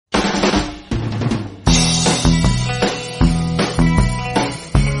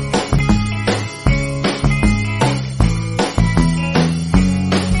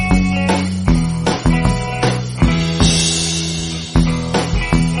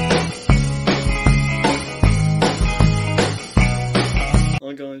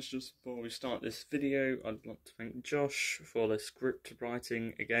guys, just before we start this video, I'd like to thank Josh for the script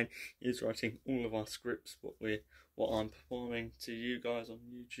writing again. He's writing all of our scripts, what I'm performing to you guys on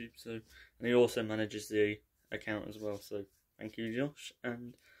YouTube. So, and he also manages the account as well. So thank you, Josh,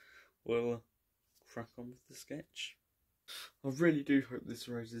 and we'll crack on with the sketch. I really do hope this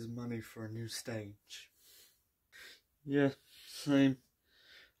raises money for a new stage. Yeah, same.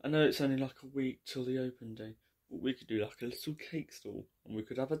 I know it's only like a week till the open day, but we could do like a little cake stall and we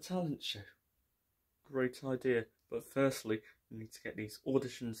could have a talent show. Great idea, but firstly, we need to get these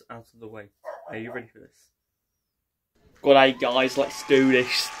auditions out of the way. Are you ready for this? Good day, guys, let's do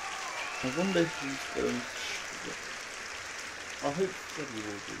this. I wonder who's going to show it. I hope Freddie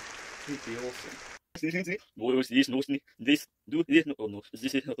will be. He'd be awesome.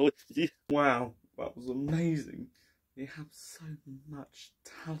 Wow, that was amazing. They have so much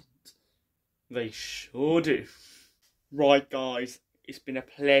talent. They sure do. Right, guys, it's been a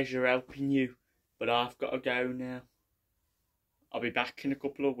pleasure helping you, but I've got to go now. I'll be back in a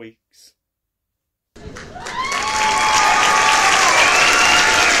couple of weeks.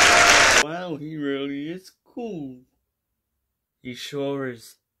 Wow, he really is cool. He sure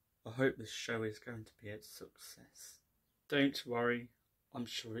is. I hope this show is going to be a success. Don't worry, I'm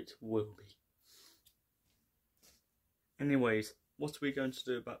sure it will be. Anyways, what are we going to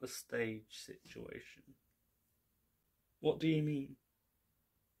do about the stage situation? What do you mean?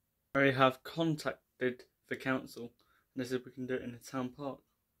 I have contacted the council and they said we can do it in a town park.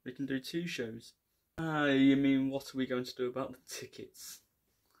 We can do 2 shows. Ah, you mean what are we going to do about the tickets?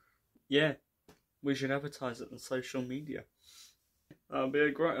 Yeah, we should advertise it on social media. That'll be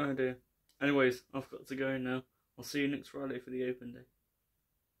a great idea. Anyways, I've got to go now. I'll see you next Friday for the open day.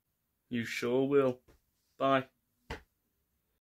 You sure will. Bye.